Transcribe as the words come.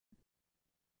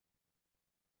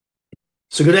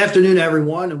So good afternoon,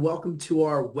 everyone, and welcome to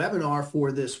our webinar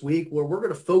for this week, where we're going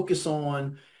to focus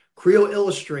on Creo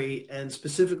Illustrate and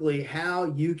specifically how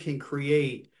you can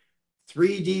create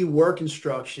 3D work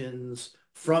instructions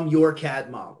from your CAD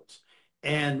models.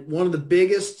 And one of the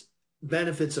biggest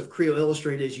benefits of Creo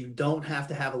Illustrate is you don't have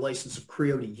to have a license of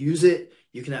Creo to use it.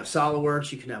 You can have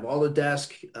SolidWorks, you can have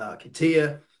Autodesk,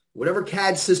 CATIA, whatever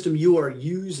CAD system you are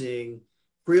using.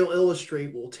 Creo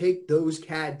Illustrate will take those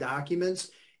CAD documents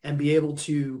and be able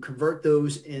to convert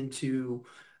those into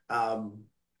um,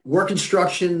 work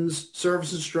instructions,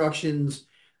 service instructions,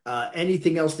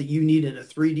 anything else that you need in a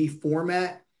 3D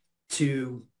format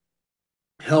to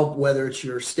help, whether it's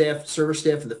your staff, service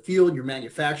staff in the field, your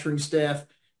manufacturing staff,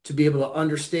 to be able to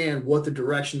understand what the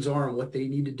directions are and what they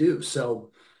need to do. So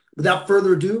without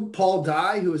further ado, Paul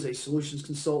Dye, who is a solutions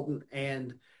consultant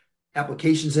and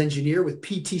applications engineer with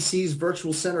PTC's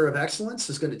Virtual Center of Excellence,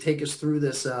 is going to take us through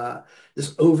this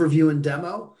overview and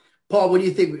demo. Paul, what do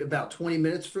you think? About 20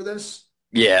 minutes for this?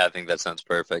 Yeah, I think that sounds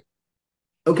perfect.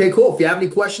 Okay, cool. If you have any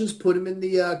questions, put them in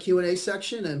the Q&A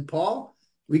section. And Paul,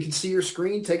 we can see your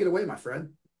screen. Take it away, my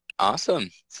friend. Awesome.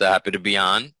 So happy to be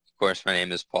on. Of course, my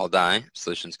name is Paul Dye,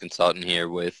 solutions consultant here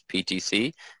with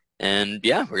PTC. And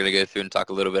yeah, we're going to go through and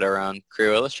talk a little bit around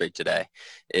Creo Illustrate today.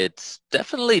 It's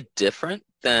definitely different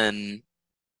than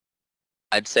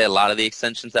I'd say a lot of the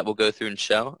extensions that we'll go through and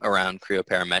show around Creo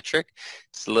Parametric.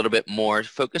 It's a little bit more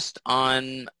focused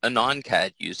on a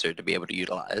non-CAD user to be able to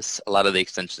utilize. A lot of the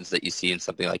extensions that you see in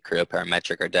something like Creo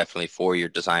Parametric are definitely for your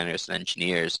designers and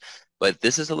engineers, but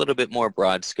this is a little bit more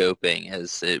broad scoping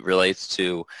as it relates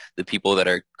to the people that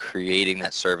are creating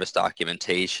that service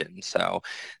documentation. So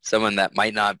someone that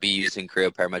might not be using Creo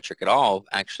Parametric at all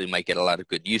actually might get a lot of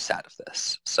good use out of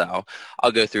this. So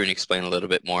I'll go through and explain a little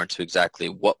bit more into exactly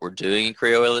what we're doing in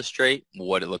Creo Illustrate,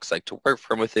 what it looks like to work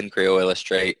from within Creo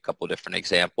Illustrate, a couple different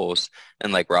examples,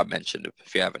 and like Rob mentioned,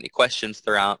 if you have any questions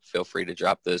throughout, feel free to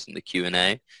drop those in the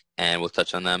Q&A, and we'll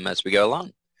touch on them as we go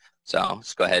along. So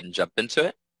let's go ahead and jump into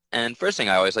it. And first thing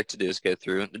I always like to do is go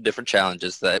through the different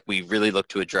challenges that we really look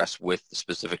to address with the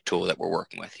specific tool that we're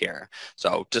working with here.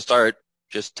 So to start,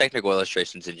 just technical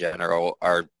illustrations in general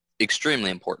are extremely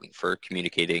important for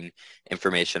communicating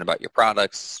information about your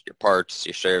products, your parts,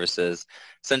 your services.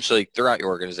 Essentially, throughout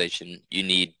your organization, you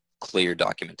need clear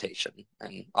documentation.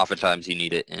 And oftentimes you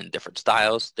need it in different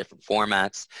styles, different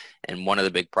formats. And one of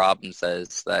the big problems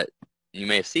is that you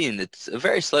may have seen it's a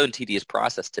very slow and tedious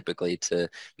process typically to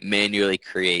manually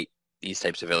create these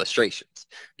types of illustrations.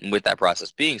 And with that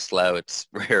process being slow, it's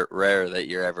rare that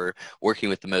you're ever working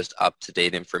with the most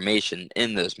up-to-date information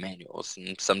in those manuals.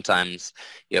 And sometimes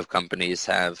you have companies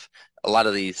have a lot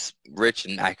of these rich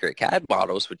and accurate CAD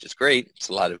models, which is great. It's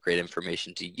a lot of great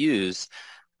information to use.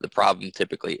 The problem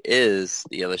typically is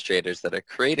the illustrators that are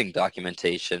creating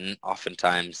documentation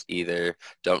oftentimes either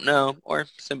don't know or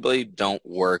simply don't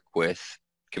work with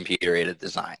computer-aided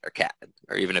design or CAD.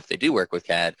 Or even if they do work with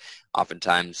CAD,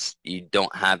 oftentimes you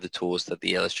don't have the tools that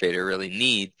the illustrator really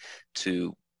need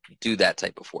to do that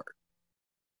type of work.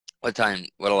 What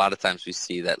a lot of times we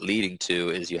see that leading to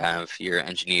is you have your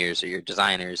engineers or your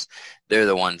designers, they're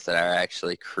the ones that are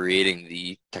actually creating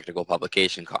the technical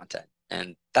publication content.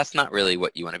 And that's not really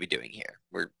what you want to be doing here.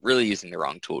 We're really using the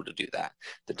wrong tool to do that.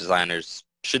 The designers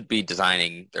should be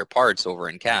designing their parts over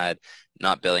in CAD,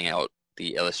 not billing out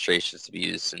the illustrations to be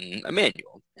used in a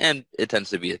manual. And it tends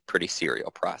to be a pretty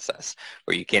serial process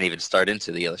where you can't even start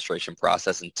into the illustration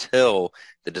process until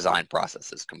the design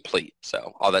process is complete.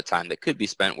 So all that time that could be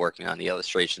spent working on the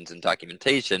illustrations and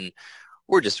documentation,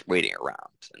 we're just waiting around.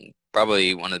 And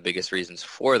probably one of the biggest reasons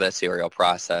for that serial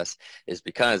process is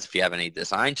because if you have any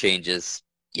design changes,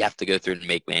 you have to go through and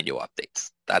make manual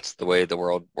updates. That's the way the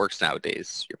world works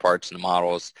nowadays. Your parts and the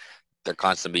models, they're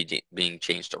constantly being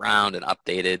changed around and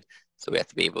updated. So we have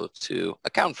to be able to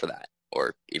account for that.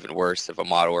 Or even worse, if a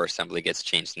model or assembly gets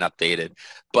changed and updated,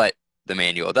 but the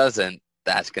manual doesn't,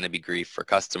 that's going to be grief for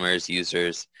customers,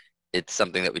 users. It's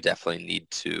something that we definitely need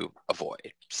to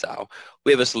avoid. So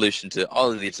we have a solution to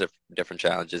all of these different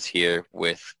challenges here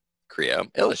with Creo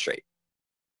Illustrate.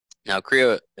 Now,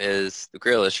 the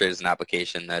Creo Illustrate is an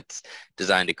application that's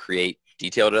designed to create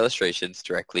detailed illustrations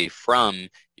directly from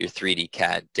your 3D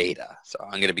CAD data. So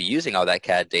I'm going to be using all that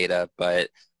CAD data, but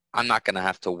I'm not going to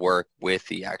have to work with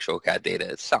the actual CAD data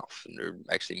itself. And they're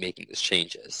actually making these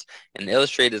changes. And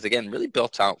Illustrate is, again, really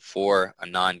built out for a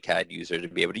non-CAD user to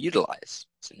be able to utilize.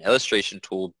 It's an illustration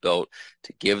tool built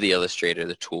to give the illustrator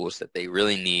the tools that they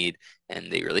really need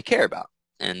and they really care about.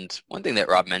 And one thing that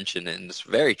Rob mentioned, and it's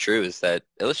very true, is that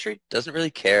Illustrate doesn't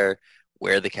really care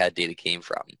where the CAD data came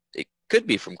from. It could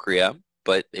be from Creo,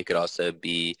 but it could also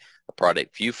be a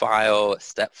product view file, a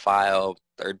step file,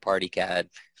 third-party CAD.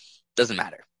 Doesn't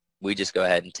matter. We just go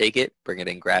ahead and take it, bring it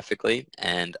in graphically,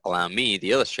 and allow me,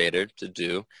 the illustrator, to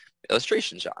do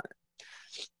illustrations on it.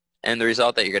 And the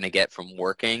result that you're going to get from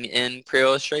working in Creo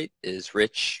Illustrate is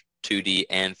rich 2D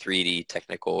and 3D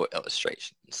technical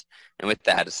illustrations. And with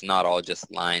that, it's not all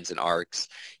just lines and arcs.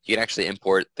 You can actually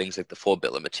import things like the full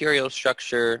bill of material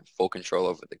structure, full control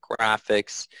over the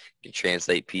graphics. You can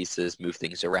translate pieces, move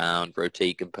things around,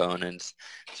 rotate components.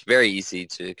 It's very easy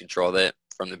to control that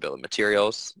from the bill of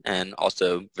materials, and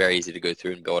also very easy to go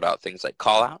through and build out things like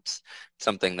callouts,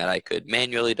 something that I could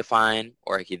manually define,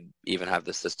 or I could even have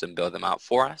the system build them out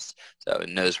for us. So it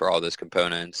knows where all those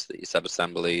components, the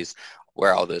subassemblies,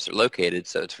 where all those are located,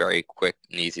 so it's very quick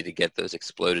and easy to get those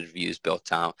exploded views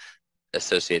built out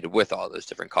associated with all those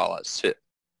different callouts too.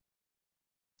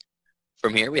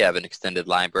 From here, we have an extended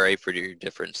library for your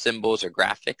different symbols or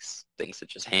graphics, things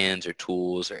such as hands or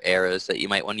tools or arrows that you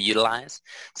might want to utilize.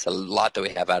 It's a lot that we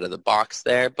have out of the box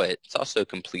there, but it's also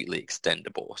completely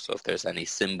extendable. So if there's any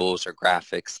symbols or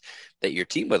graphics that your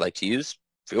team would like to use,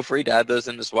 feel free to add those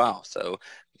in as well. So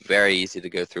very easy to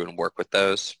go through and work with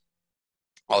those.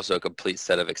 Also a complete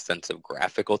set of extensive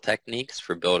graphical techniques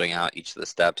for building out each of the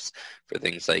steps for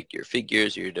things like your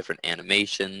figures, your different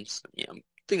animations,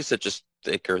 things such as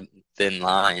thick or thin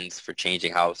lines for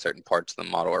changing how certain parts of the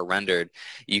model are rendered.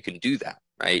 You can do that,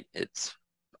 right? It's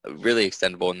really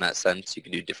extendable in that sense. You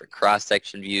can do different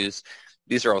cross-section views.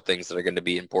 These are all things that are going to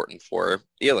be important for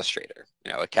the illustrator.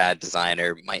 A CAD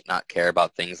designer might not care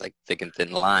about things like thick and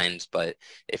thin lines, but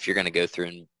if you're going to go through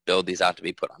and build these out to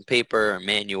be put on paper or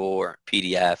manual or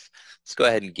PDF, let's go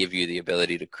ahead and give you the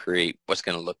ability to create what's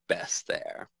going to look best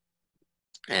there.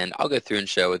 And I'll go through and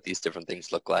show what these different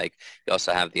things look like. You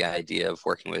also have the idea of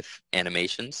working with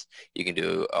animations. You can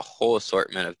do a whole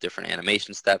assortment of different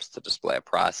animation steps to display a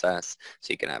process.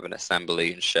 So you can have an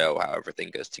assembly and show how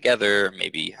everything goes together,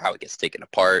 maybe how it gets taken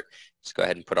apart. Just go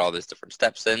ahead and put all those different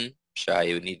steps in, show how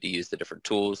you would need to use the different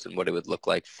tools and what it would look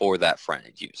like for that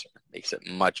front-end user. Makes it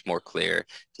much more clear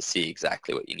to see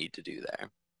exactly what you need to do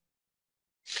there.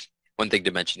 One thing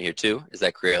to mention here too is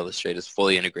that Creo Illustrate is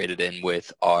fully integrated in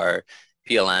with our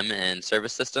PLM and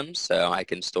service systems, so I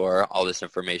can store all this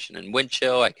information in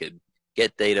Windchill. I could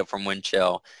get data from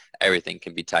Windchill. Everything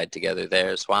can be tied together there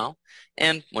as well.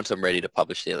 And once I'm ready to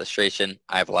publish the illustration,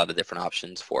 I have a lot of different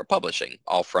options for publishing,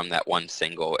 all from that one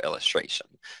single illustration.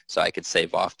 So I could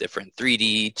save off different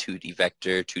 3D, 2D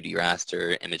vector, 2D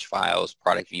raster, image files,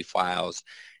 product view files,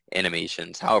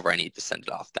 animations, however I need to send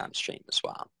it off downstream as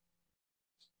well.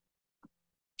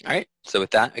 All right, so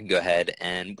with that, I can go ahead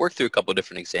and work through a couple of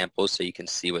different examples so you can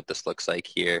see what this looks like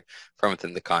here from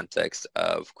within the context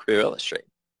of Creo Illustrate.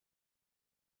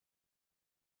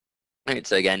 All right,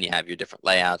 so again, you have your different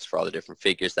layouts for all the different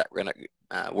figures that we're going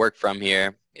to work from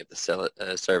here. You have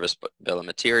the service bill of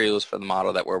materials for the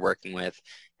model that we're working with.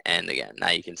 And again, now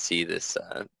you can see this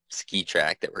ski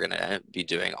track that we're going to be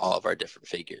doing all of our different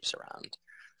figures around.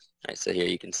 All right, so here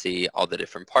you can see all the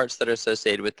different parts that are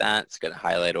associated with that. It's going to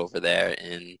highlight over there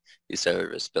in the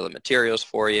service bill of materials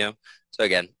for you. So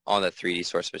again, all that 3D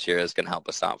source material is going to help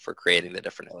us out for creating the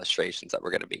different illustrations that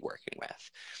we're going to be working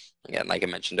with. Again, like I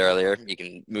mentioned earlier, you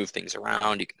can move things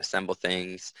around, you can assemble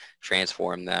things,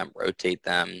 transform them, rotate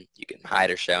them. You can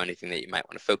hide or show anything that you might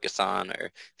want to focus on, or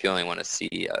if you only want to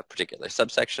see a particular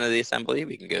subsection of the assembly,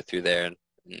 we can go through there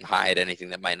and hide anything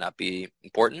that might not be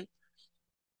important.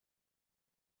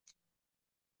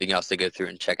 We can also go through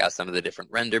and check out some of the different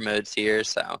render modes here.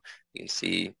 So you can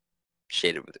see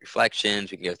shaded with reflections.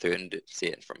 We can go through and see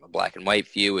it from a black and white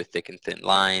view with thick and thin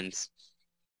lines.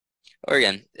 Or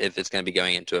again, if it's going to be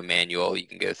going into a manual, you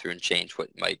can go through and change what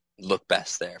might look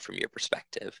best there from your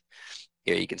perspective.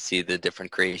 Here you can see the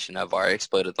different creation of our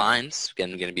exploded lines. Again,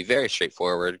 going to be very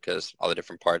straightforward because all the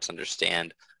different parts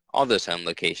understand all those home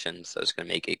locations, so it's going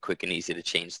to make it quick and easy to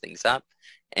change things up.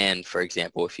 And for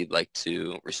example, if you'd like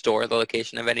to restore the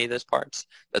location of any of those parts,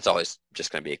 that's always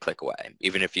just going to be a click away.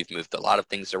 Even if you've moved a lot of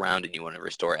things around and you want to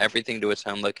restore everything to its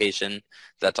home location,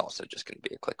 that's also just going to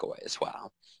be a click away as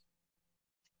well.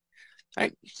 All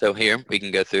right, so here we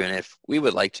can go through, and if we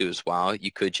would like to as well,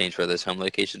 you could change where those home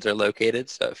locations are located.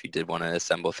 So if you did want to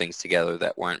assemble things together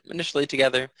that weren't initially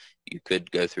together, you could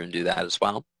go through and do that as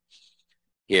well.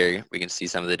 Here we can see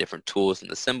some of the different tools and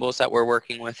the symbols that we're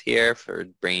working with here for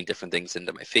bringing different things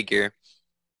into my figure.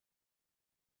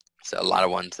 So a lot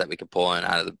of ones that we could pull in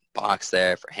out of the box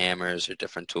there for hammers or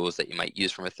different tools that you might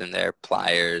use from within there,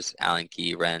 pliers, Allen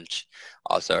key, wrench.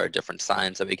 Also our different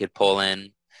signs that we could pull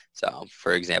in. So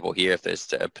for example here, if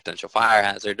there's a potential fire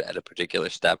hazard at a particular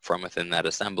step from within that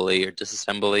assembly or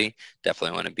disassembly,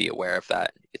 definitely want to be aware of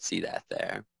that. You can see that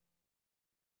there.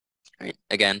 All right,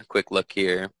 again, quick look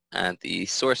here at the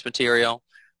source material.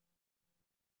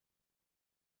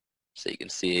 So you can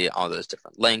see all those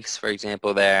different links, for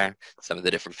example, there, some of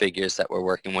the different figures that we're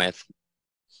working with.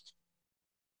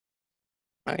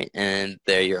 All right, and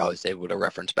there you're always able to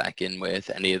reference back in with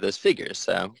any of those figures.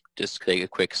 So just take a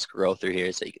quick scroll through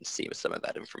here so you can see some of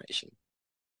that information.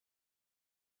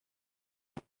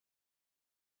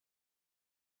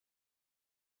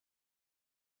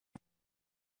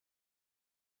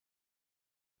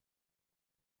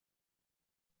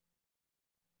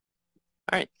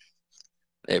 All right,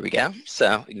 there we go.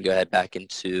 So we can go ahead back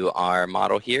into our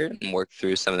model here and work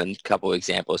through some of the couple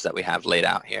examples that we have laid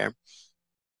out here.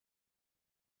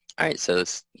 All right, so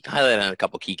let's highlight on a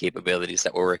couple key capabilities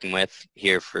that we're working with.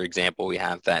 Here, for example, we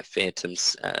have that phantom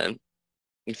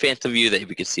view that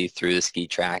we can see through the ski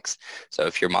tracks. So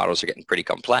if your models are getting pretty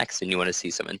complex and you want to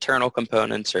see some internal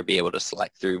components or be able to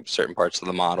select through certain parts of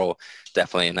the model,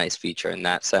 definitely a nice feature in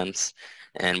that sense.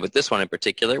 And with this one in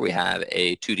particular, we have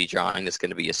a 2D drawing that's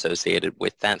going to be associated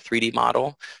with that 3D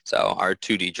model. So our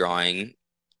 2D drawing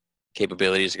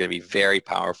capabilities are going to be very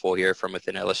powerful here from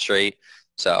within Illustrate.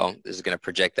 So this is going to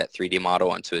project that 3D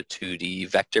model onto a 2D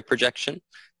vector projection.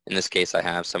 In this case, I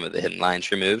have some of the hidden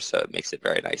lines removed, so it makes it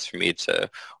very nice for me to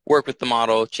work with the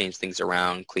model, change things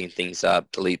around, clean things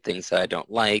up, delete things that I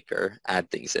don't like, or add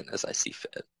things in as I see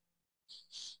fit.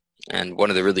 And one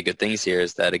of the really good things here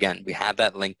is that, again, we have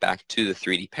that link back to the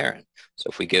 3D parent. So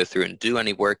if we go through and do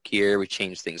any work here, we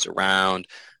change things around,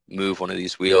 move one of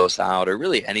these wheels out, or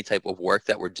really any type of work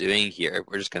that we're doing here,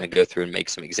 we're just going to go through and make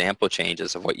some example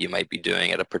changes of what you might be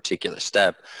doing at a particular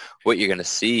step. What you're going to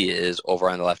see is over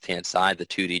on the left-hand side, the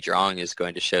 2D drawing is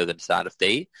going to show that it's out of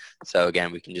date. So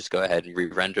again, we can just go ahead and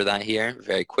re-render that here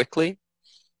very quickly.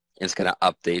 It's going to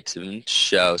update and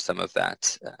show some of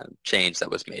that change that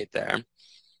was made there.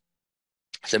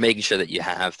 So making sure that you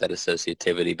have that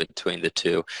associativity between the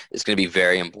two is going to be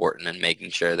very important in making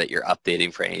sure that you're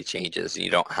updating for any changes and you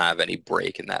don't have any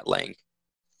break in that link.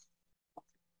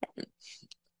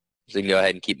 So you can go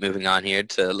ahead and keep moving on here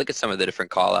to look at some of the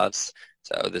different callouts.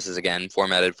 So this is, again,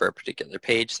 formatted for a particular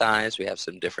page size. We have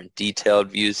some different detailed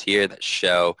views here that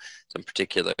show some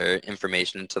particular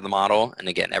information into the model. And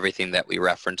again, everything that we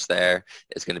reference there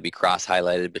is going to be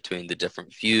cross-highlighted between the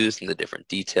different views and the different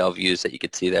detail views that you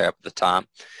can see there up at the top.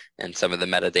 And some of the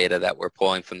metadata that we're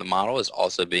pulling from the model is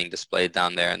also being displayed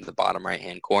down there in the bottom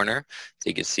right-hand corner. So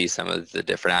you can see some of the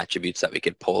different attributes that we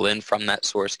could pull in from that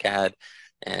source CAD.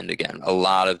 And again, a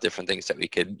lot of different things that we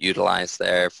could utilize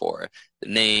there for the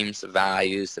names, the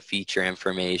values, the feature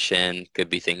information. Could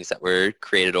be things that were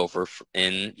created over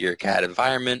in your CAD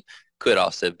environment. Could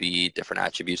also be different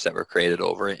attributes that were created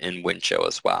over in Windchill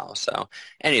as well. So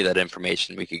any of that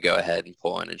information we could go ahead and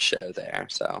pull in and show there.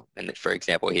 So, and for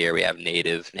example, here we have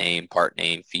native name, part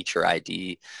name, feature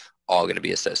ID, all going to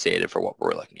be associated for what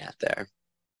we're looking at there.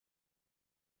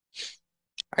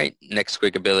 All right, next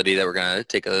quick ability that we're going to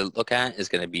take a look at is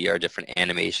going to be our different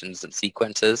animations and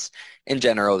sequences. In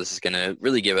general, this is going to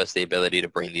really give us the ability to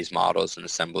bring these models and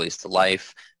assemblies to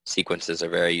life. Sequences are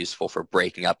very useful for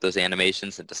breaking up those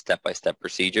animations into step-by-step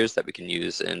procedures that we can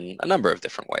use in a number of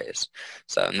different ways.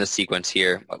 So in this sequence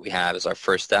here, what we have is our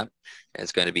first step, and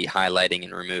it's going to be highlighting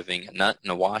and removing a nut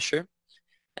and a washer.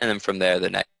 And then from there, the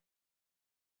next.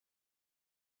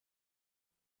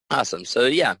 Awesome. So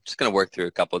yeah, I'm just going to work through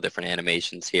a couple of different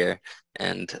animations here.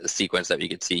 And the sequence that you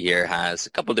can see here has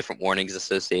a couple of different warnings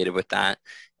associated with that.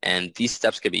 And these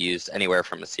steps could be used anywhere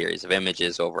from a series of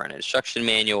images over an instruction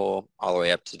manual, all the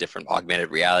way up to different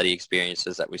augmented reality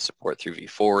experiences that we support through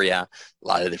Vuforia. A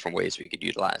lot of different ways we could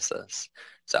utilize this.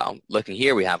 So looking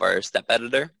here, we have our step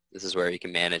editor. This is where you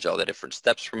can manage all the different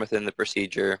steps from within the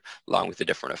procedure, along with the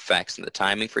different effects and the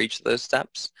timing for each of those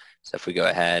steps. So if we go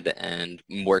ahead and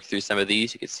work through some of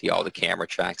these, you can see all the camera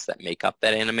tracks that make up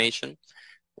that animation.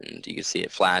 And you can see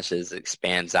it flashes, it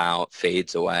expands out,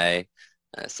 fades away.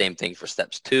 Same thing for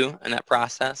steps 2 in that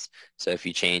process. So if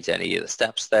you change any of the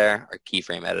steps there, our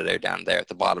keyframe editor down there at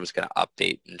the bottom is going to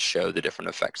update and show the different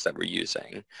effects that we're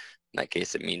using. In that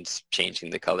case, it means changing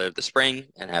the color of the spring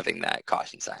and having that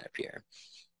caution sign appear.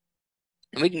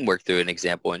 And we can work through an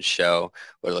example and show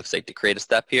what it looks like to create a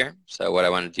step here. So what I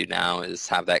want to do now is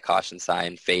have that caution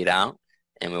sign fade out,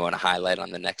 and we want to highlight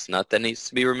on the next nut that needs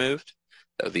to be removed.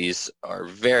 So these are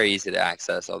very easy to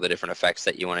access, all the different effects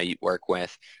that you want to work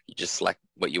with. You just select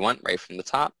what you want right from the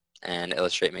top, and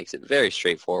Illustrate makes it very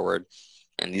straightforward.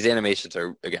 And these animations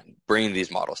are, again, bringing these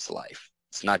models to life.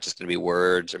 It's not just going to be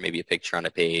words or maybe a picture on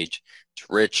a page. It's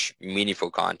rich,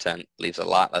 meaningful content, leaves a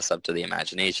lot less up to the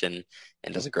imagination,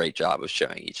 and does a great job of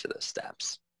showing each of those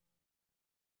steps.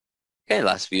 Okay,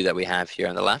 last view that we have here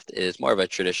on the left is more of a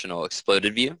traditional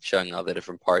exploded view, showing all the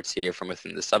different parts here from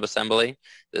within the subassembly.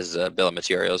 This is a bill of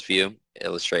materials view.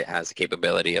 Illustrate has the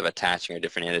capability of attaching our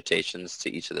different annotations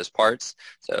to each of those parts,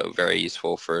 so very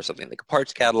useful for something like a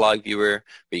parts catalog viewer,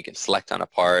 where you can select on a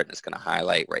part and it's going to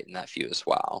highlight right in that view as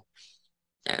well.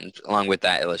 And along with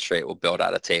that, Illustrate will build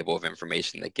out a table of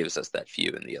information that gives us that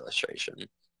view in the illustration.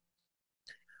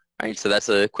 All right, so that's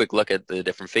a quick look at the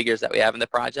different figures that we have in the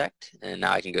project. And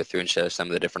now I can go through and show some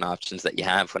of the different options that you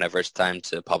have whenever it's time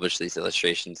to publish these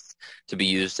illustrations to be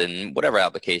used in whatever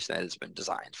application that has been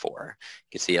designed for.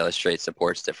 You can see Illustrate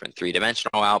supports different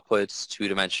three-dimensional outputs,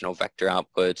 two-dimensional vector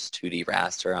outputs, 2D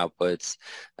raster outputs,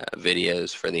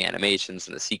 videos for the animations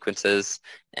and the sequences.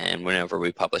 And whenever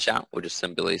we publish out, we'll just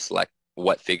simply select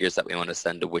what figures that we want to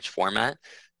send to which format.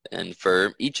 And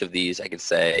for each of these, I could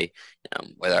say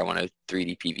whether I want a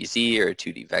 3D PVC or a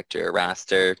 2D vector or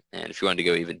raster. And if you want to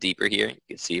go even deeper here, you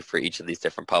can see for each of these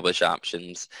different publish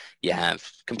options, you have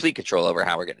complete control over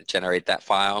how we're going to generate that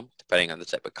file. Depending on the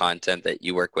type of content that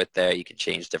you work with there, you can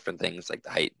change different things like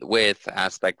the height, the width,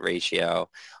 aspect ratio,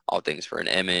 all things for an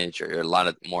image, or a lot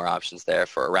of more options there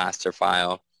for a raster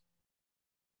file.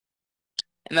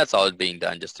 And that's all being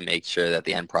done just to make sure that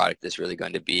the end product is really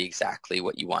going to be exactly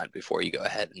what you want before you go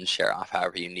ahead and share off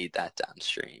however you need that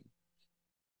downstream.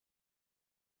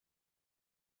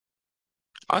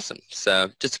 Awesome. So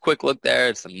just a quick look there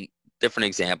at some different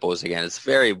examples. Again, it's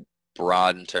very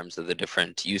broad in terms of the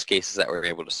different use cases that we're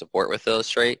able to support with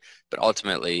Illustrate, but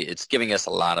ultimately it's giving us a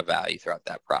lot of value throughout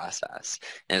that process.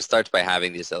 And it starts by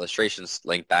having these illustrations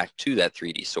linked back to that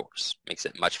 3D source. Makes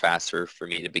it much faster for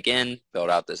me to begin, build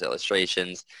out those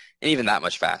illustrations, and even that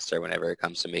much faster whenever it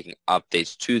comes to making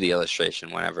updates to the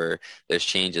illustration whenever there's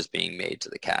changes being made to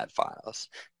the CAD files.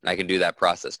 And I can do that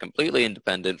process completely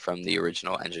independent from the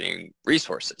original engineering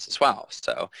resources as well.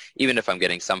 So even if I'm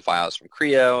getting some files from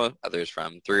Creo, others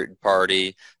from third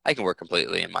party, I can work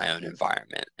completely in my own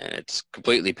environment, and it's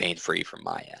completely pain-free from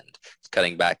my end. It's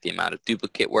cutting back the amount of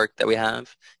duplicate work that we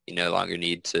have. You no longer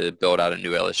need to build out a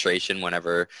new illustration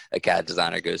whenever a CAD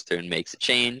designer goes through and makes a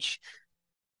change.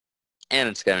 And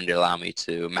it's going to allow me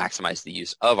to maximize the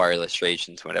use of our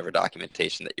illustrations, whatever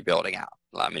documentation that you're building out.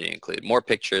 Allow me to include more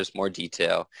pictures, more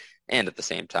detail, and at the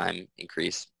same time,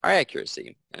 increase our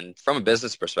accuracy. And from a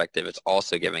business perspective, it's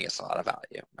also giving us a lot of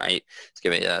value, right? It's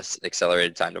giving us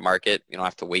accelerated time to market. You don't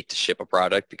have to wait to ship a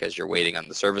product because you're waiting on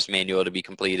the service manual to be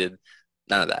completed.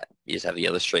 None of that. You just have the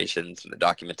illustrations and the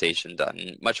documentation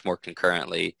done much more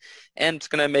concurrently, and it's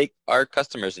going to make our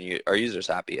customers and our users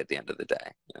happy at the end of the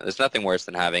day. There's nothing worse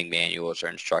than having manuals or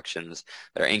instructions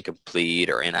that are incomplete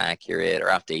or inaccurate or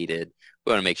outdated.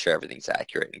 We want to make sure everything's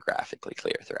accurate and graphically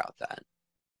clear throughout that.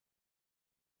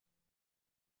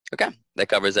 Okay, that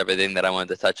covers everything that I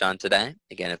wanted to touch on today.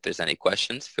 Again, if there's any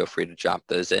questions, feel free to drop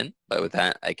those in. But with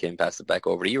that, I can pass it back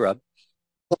over to you, Rob.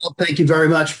 Well, thank you very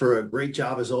much for a great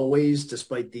job as always,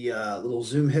 despite the little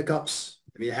Zoom hiccups.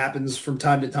 I mean, it happens from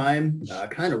time to time.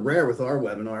 Kind of rare with our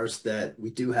webinars that we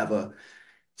do have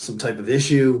some type of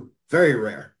issue. Very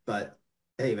rare, but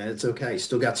hey, man, it's okay.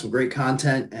 Still got some great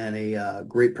content and a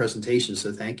great presentation,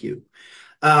 so thank you.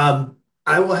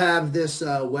 I will have this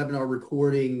webinar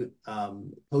recording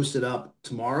posted up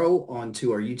tomorrow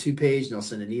onto our YouTube page, and I'll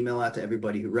send an email out to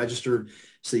everybody who registered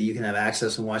so that you can have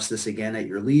access and watch this again at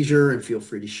your leisure, and feel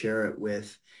free to share it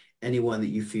with anyone that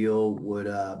you feel would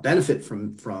benefit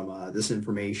from this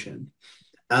information.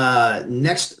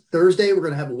 Next Thursday, we're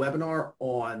going to have a webinar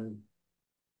on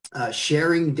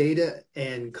sharing data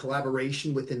and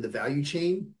collaboration within the value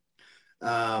chain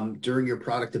during your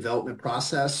product development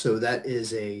process. So that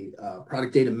is a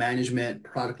product data management,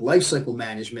 product lifecycle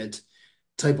management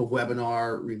type of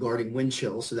webinar regarding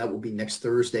Windchill. So that will be next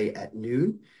Thursday at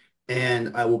noon.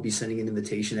 And I will be sending an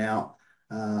invitation out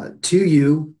to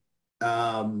you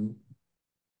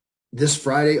this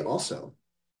Friday also.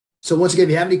 So once again, if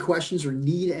you have any questions or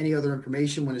need any other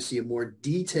information, want to see a more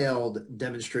detailed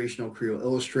demonstration on Creo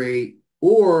Illustrate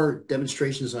or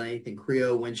demonstrations on anything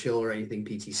Creo, Windchill, or anything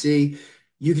PTC,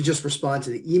 you can just respond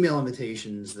to the email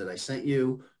invitations that I sent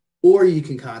you, or you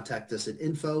can contact us at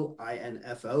info,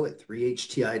 I-N-F-O, at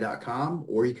 3hti.com,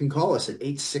 or you can call us at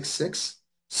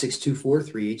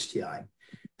 866-624-3HTI.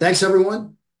 Thanks,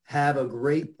 everyone. Have a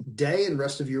great day and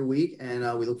rest of your week, and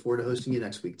we look forward to hosting you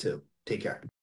next week, too. Take care.